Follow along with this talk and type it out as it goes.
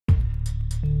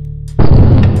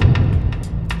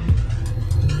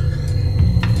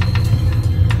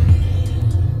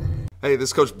Hey, this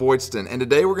is Coach Boydston, and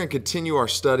today we're going to continue our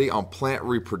study on plant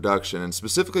reproduction and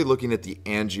specifically looking at the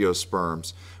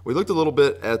angiosperms. We looked a little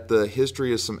bit at the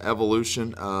history of some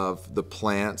evolution of the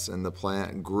plants and the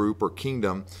plant group or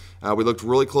kingdom. We looked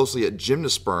really closely at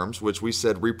gymnosperms, which we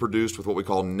said reproduced with what we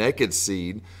call naked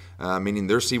seed, meaning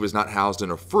their seed was not housed in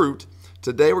a fruit.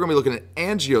 Today we're going to be looking at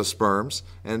angiosperms,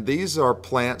 and these are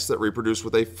plants that reproduce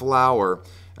with a flower.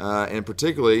 And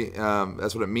particularly,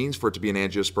 that's what it means for it to be an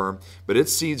angiosperm, but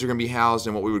its seeds are going to be housed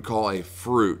in what we would call a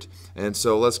fruit. And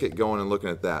so let's get going and looking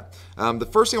at that. The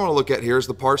first thing I want to look at here is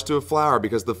the parts to a flower,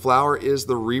 because the flower is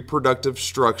the reproductive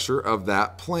structure of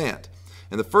that plant.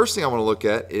 And the first thing I want to look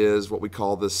at is what we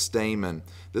call the stamen.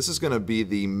 This is going to be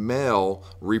the male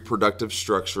reproductive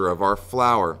structure of our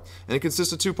flower. And it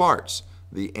consists of two parts,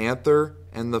 the anther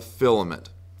and the filament.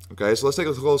 Okay, so let's take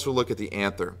a closer look at the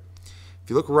anther. If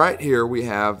you look right here, we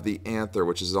have the anther,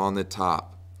 which is on the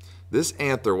top. This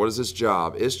anther, what is its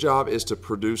job? Its job is to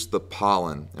produce the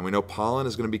pollen. And we know pollen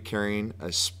is going to be carrying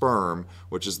a sperm,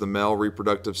 which is the male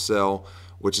reproductive cell,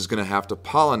 which is going to have to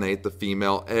pollinate the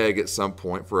female egg at some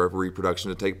point for a reproduction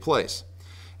to take place.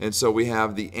 And so we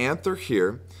have the anther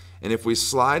here, and if we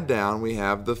slide down, we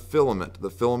have the filament. The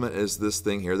filament is this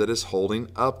thing here that is holding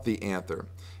up the anther.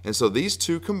 And so these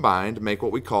two combined make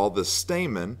what we call the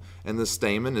stamen, and the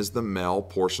stamen is the male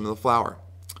portion of the flower.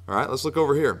 All right, let's look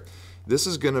over here. This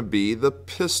is going to be the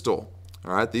pistil.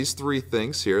 All right, these three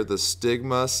things here, the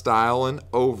stigma, style, and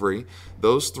ovary,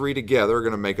 those three together are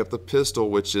going to make up the pistil,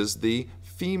 which is the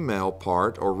female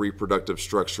part or reproductive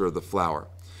structure of the flower.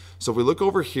 So if we look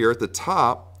over here at the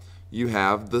top, you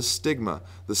have the stigma.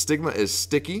 The stigma is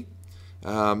sticky.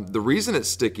 The reason it's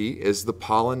sticky is the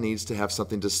pollen needs to have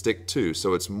something to stick to.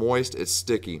 So it's moist, it's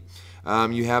sticky.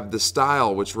 You have the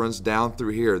style, which runs down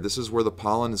through here. This is where the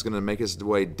pollen is going to make its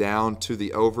way down to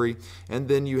the ovary. And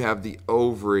then you have the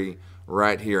ovary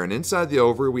right here. And inside the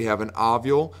ovary, we have an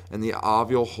ovule, and the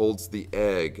ovule holds the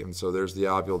egg. And so there's the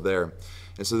ovule there.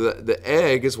 And so the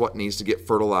egg is what needs to get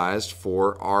fertilized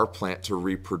for our plant to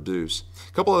reproduce.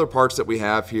 A couple other parts that we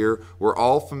have here. We're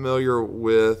all familiar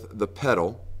with the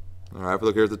petal. All right, if we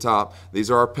look here at the top, these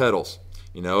are our petals.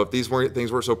 You know, if these things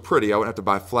weren't so pretty, I wouldn't have to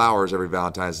buy flowers every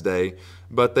Valentine's Day,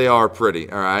 but they are pretty,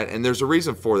 all right? And there's a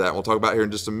reason for that. We'll talk about here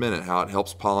in just a minute how it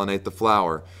helps pollinate the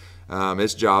flower.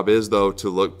 Its job is, though, to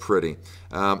look pretty.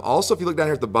 Also, if you look down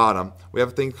here at the bottom, we have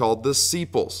a thing called the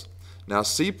sepals. Now,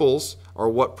 sepals are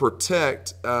what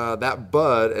protect that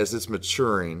bud as it's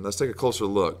maturing. Let's take a closer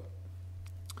look.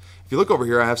 If you look over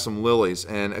here, I have some lilies,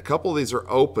 and a couple of these are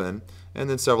open, and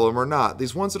then several of them are not.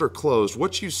 These ones that are closed,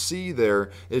 what you see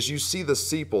there is you see the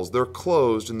sepals. They're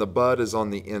closed and the bud is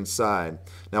on the inside.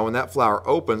 Now when that flower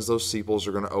opens, those sepals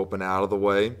are going to open out of the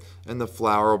way and the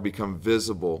flower will become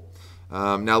visible.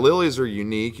 Now lilies are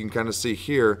unique. You can kind of see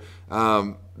here,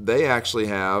 they actually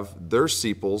have their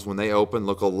sepals, when they open,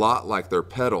 look a lot like their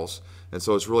petals. And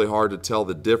so it's really hard to tell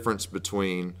the difference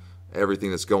between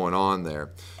everything that's going on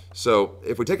there. So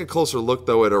if we take a closer look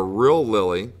though at a real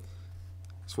lily,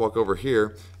 let's walk over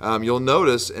here. You'll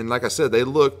notice, and like I said,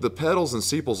 the petals and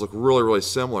sepals look really, really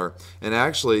similar. And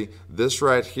actually, this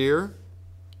right here,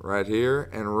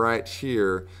 and right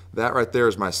here, that right there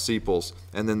is my sepals.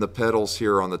 And then the petals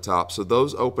here on the top. So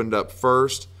those opened up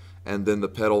first, and then the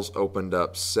petals opened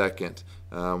up second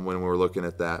when we were looking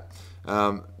at that.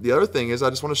 The other thing is I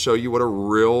just want to show you what a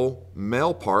real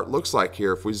male part looks like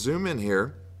here. If we zoom in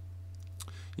here,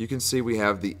 you can see we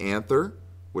have the anther,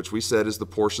 which we said is the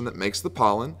portion that makes the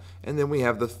pollen, and then we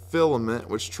have the filament,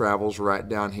 which travels right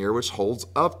down here, which holds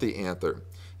up the anther.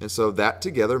 And so that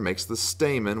together makes the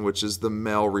stamen, which is the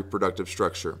male reproductive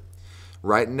structure.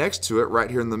 Right next to it,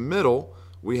 right here in the middle,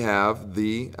 we have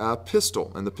the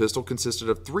pistil, and the pistil consisted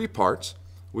of three parts.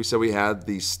 We said we had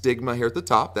the stigma here at the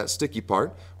top, that sticky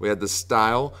part. We had the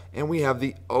style, and we have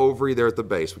the ovary there at the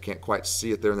base. We can't quite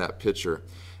see it there in that picture.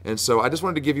 And so I just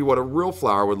wanted to give you what a real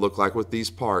flower would look like with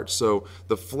these parts. So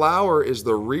the flower is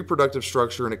the reproductive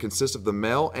structure, and it consists of the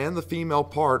male and the female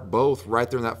part, both right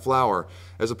there in that flower,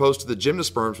 as opposed to the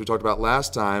gymnosperms we talked about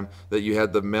last time, that you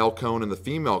had the male cone and the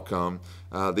female cone.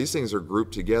 These things are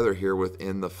grouped together here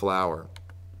within the flower.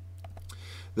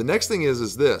 The next thing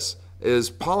is this.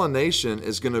 Pollination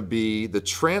is going to be the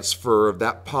transfer of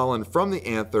that pollen from the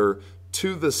anther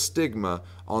to the stigma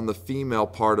on the female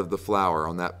part of the flower,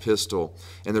 on that pistil.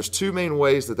 And there's two main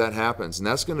ways that that happens, and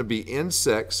that's going to be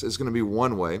insects is going to be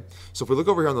one way. So if we look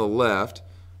over here on the left,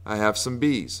 I have some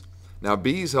bees. Now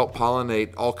bees help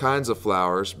pollinate all kinds of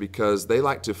flowers because they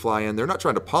like to fly in. They're not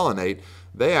trying to pollinate.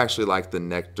 They actually like the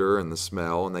nectar and the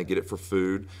smell, and they get it for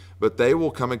food. But they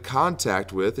will come in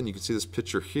contact with, and you can see this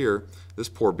picture here, this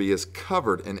poor bee is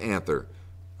covered in anther.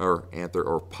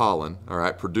 or pollen, all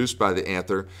right, produced by the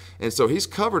anther. And so he's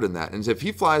covered in that. And if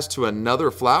he flies to another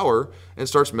flower and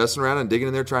starts messing around and digging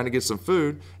in there trying to get some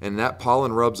food, and that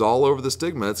pollen rubs all over the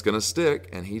stigma, it's going to stick,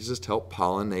 and he's just helped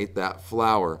pollinate that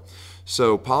flower.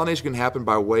 So pollination can happen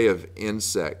by way of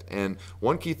insect. And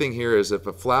one key thing here is if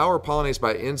a flower pollinates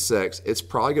by insects, it's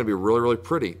probably going to be really, really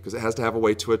pretty because it has to have a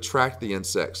way to attract the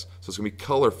insects. So it's going to be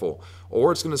colorful,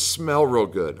 or it's going to smell real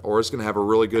good, or it's going to have a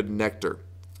really good nectar.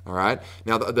 All right.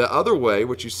 Now the other way,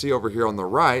 which you see over here on the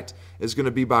right, is going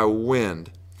to be by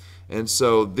wind. And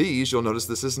so these, you'll notice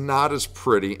this is not as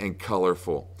pretty and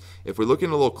colorful. If we look in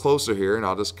a little closer here, and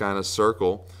I'll just kind of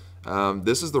circle,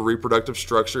 this is the reproductive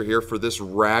structure here for this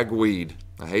ragweed.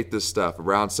 I hate this stuff.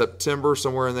 Around September,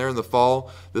 somewhere in there in the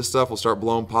fall, this stuff will start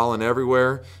blowing pollen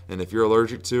everywhere. And if you're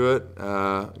allergic to it,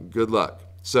 good luck.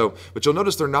 So, but you'll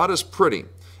notice they're not as pretty.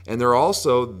 And they're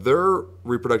also, their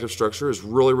reproductive structure is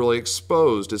really, really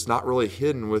exposed. It's not really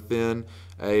hidden within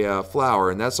a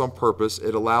flower, and that's on purpose.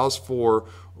 It allows for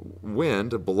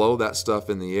wind to blow that stuff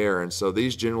in the air, and so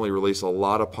these generally release a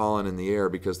lot of pollen in the air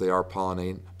because they are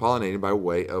pollinating by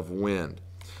way of wind.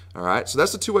 All right, so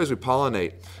that's the two ways we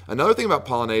pollinate. Another thing about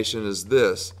pollination is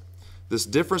this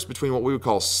difference between what we would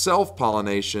call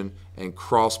self-pollination and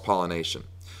cross-pollination.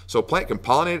 So a plant can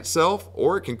pollinate itself,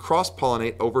 or it can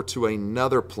cross-pollinate over to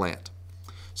another plant.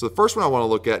 So the first one I want to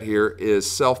look at here is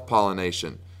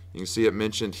self-pollination. You can see it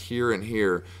mentioned here and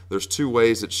here. There's two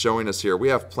ways it's showing us here. We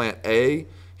have plant A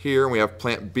here, and we have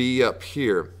plant B up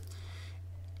here.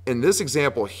 In this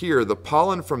example here, the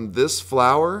pollen from this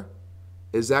flower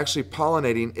is actually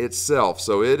pollinating itself.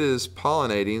 So it is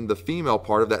pollinating the female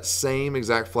part of that same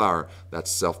exact flower.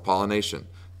 That's self-pollination.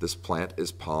 This plant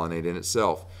is pollinating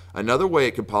itself. Another way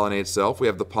it can pollinate itself, we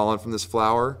have the pollen from this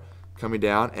flower coming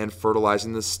down and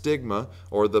fertilizing the stigma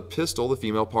or the pistil, the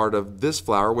female part of this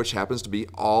flower, which happens to be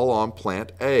all on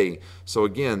plant A. So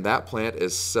again, that plant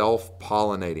is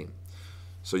self-pollinating.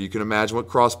 So you can imagine what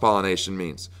cross-pollination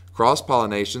means.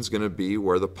 Cross-pollination is going to be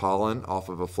where the pollen off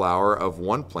of a flower of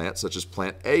one plant, such as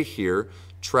plant A here,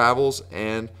 travels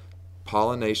and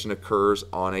pollination occurs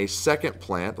on a second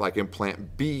plant, like in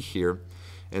plant B here.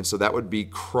 And so that would be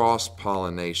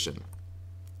cross-pollination.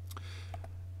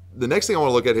 The next thing I want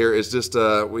to look at here is just,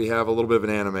 we have a little bit of an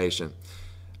animation.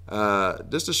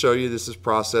 Just to show you this is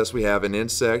process, we have an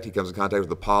insect. He comes in contact with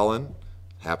the pollen,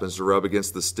 happens to rub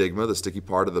against the stigma, the sticky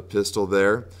part of the pistil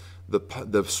there.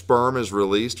 The sperm is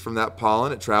released from that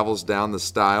pollen. It travels down the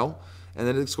style, and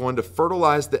then it's going to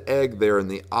fertilize the egg there in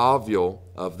the ovule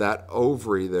of that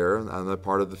ovary there on the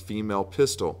part of the female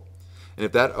pistil. And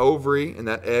if that ovary and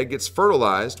that egg gets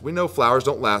fertilized, we know flowers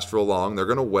don't last real long. They're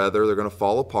going to weather, they're going to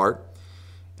fall apart.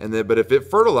 But if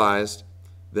it fertilized,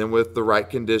 then with the right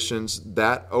conditions,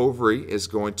 that ovary is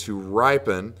going to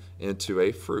ripen into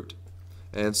a fruit.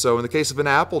 And so in the case of an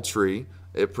apple tree,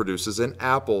 it produces an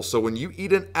apple. So when you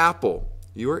eat an apple,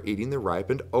 you are eating the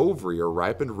ripened ovary or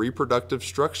ripened reproductive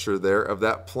structure there of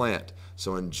that plant.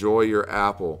 So enjoy your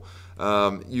apple.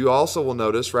 You also will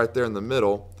notice right there in the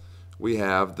middle, we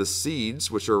have the seeds,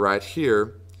 which are right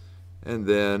here, and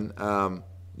then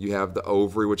you have the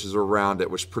ovary, which is around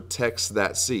it, which protects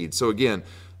that seed. So again,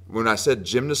 when I said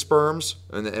gymnosperms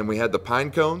and we had the pine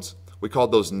cones, we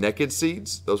called those naked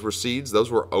seeds. Those were seeds.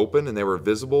 Those were open and they were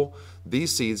visible.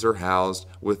 These seeds are housed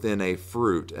within a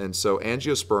fruit. And so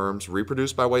angiosperms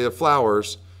reproduce by way of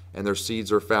flowers, and their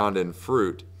seeds are found in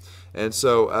fruit. And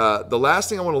so the last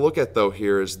thing I want to look at, though,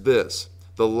 here is this.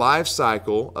 The life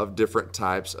cycle of different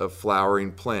types of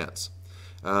flowering plants.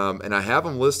 And I have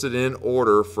them listed in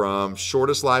order from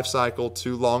shortest life cycle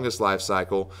to longest life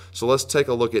cycle. So let's take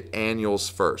a look at annuals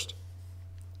first.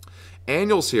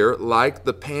 Annuals here, like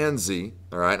the pansy,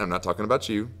 all right, I'm not talking about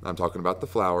you, I'm talking about the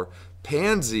flower.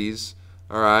 Pansies,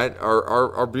 all right,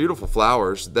 are beautiful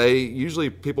flowers. They usually,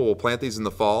 people will plant these in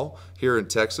the fall here in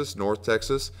Texas, North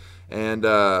Texas. And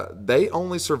they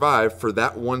only survive for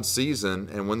that one season,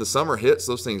 and when the summer hits,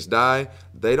 those things die.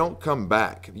 They don't come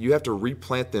back. You have to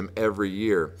replant them every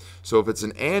year. So if it's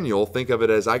an annual, think of it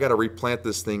as I got to replant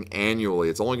this thing annually.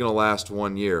 It's only going to last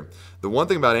 1 year. The one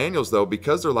thing about annuals, though,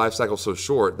 because their life cycle is so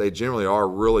short, they generally are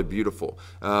really beautiful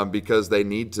because they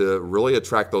need to really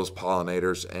attract those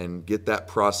pollinators and get that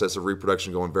process of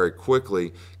reproduction going very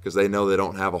quickly because they know they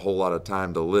don't have a whole lot of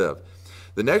time to live.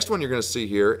 The next one you're going to see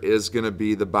here is going to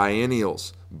be the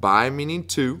biennials. Bi meaning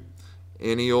 2,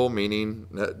 ennial meaning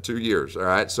 2 years. All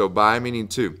right, so bi meaning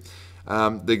 2.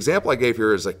 The example I gave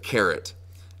here is a carrot.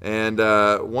 And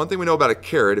one thing we know about a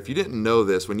carrot, if you didn't know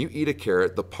this, when you eat a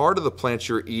carrot, the part of the plant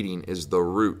you're eating is the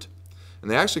root.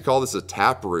 And they actually call this a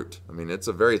taproot. I mean, it's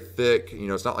a very thick,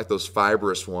 it's not like those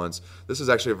fibrous ones. This is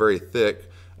actually a very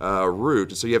thick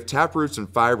root. So you have taproots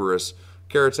and fibrous.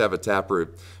 Carrots have a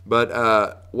taproot.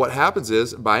 But what happens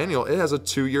is, biennial, it has a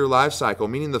 2-year life cycle,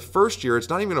 meaning the first year it's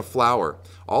not even a flower.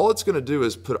 All it's going to do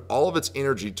is put all of its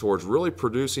energy towards really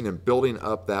producing and building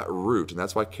up that root. And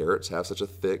that's why carrots have such a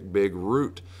thick, big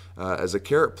root as a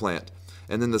carrot plant.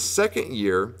 And then the second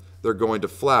year, they're going to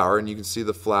flower, and you can see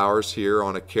the flowers here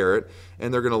on a carrot,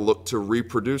 and they're going to look to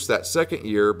reproduce that second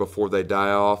year before they die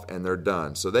off and they're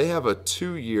done. So they have a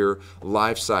 2-year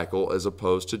life cycle as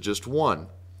opposed to just one.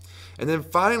 And then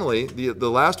finally, the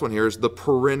last one here is the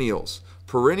perennials.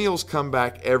 Perennials come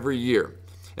back every year.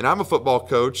 And I'm a football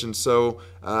coach, and so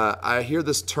I hear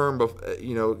this term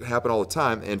happen all the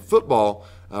time. In football,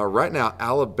 right now,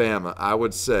 Alabama, I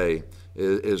would say,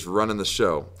 is running the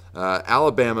show.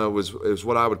 Alabama is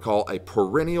what I would call a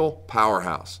perennial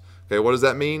powerhouse. Okay, what does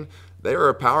that mean? They are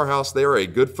a powerhouse. They are a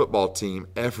good football team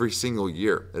every single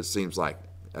year, it seems like,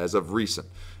 as of recent.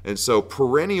 And so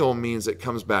perennial means it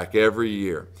comes back every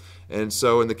year. And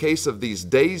so in the case of these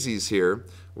daisies here,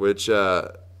 which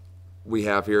we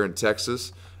have here in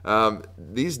Texas,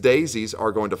 these daisies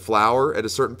are going to flower at a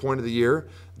certain point of the year.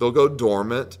 They'll go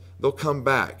dormant. They'll come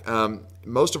back.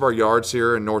 Most of our yards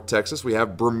here in North Texas, we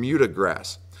have Bermuda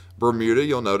grass. Bermuda,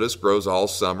 you'll notice, grows all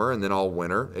summer and then all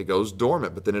winter. It goes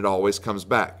dormant, but then it always comes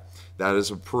back. That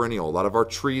is a perennial. A lot of our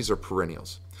trees are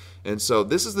perennials. And so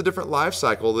this is the different life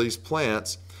cycle of these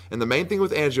plants. And the main thing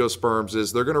with angiosperms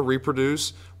is they're going to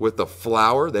reproduce with the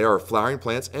flower. They are flowering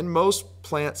plants, and most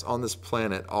plants on this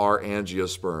planet are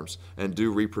angiosperms and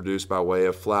do reproduce by way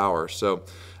of flower. So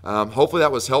hopefully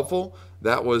that was helpful.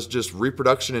 That was just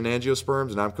reproduction in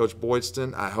angiosperms, and I'm Coach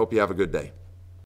Boydston. I hope you have a good day.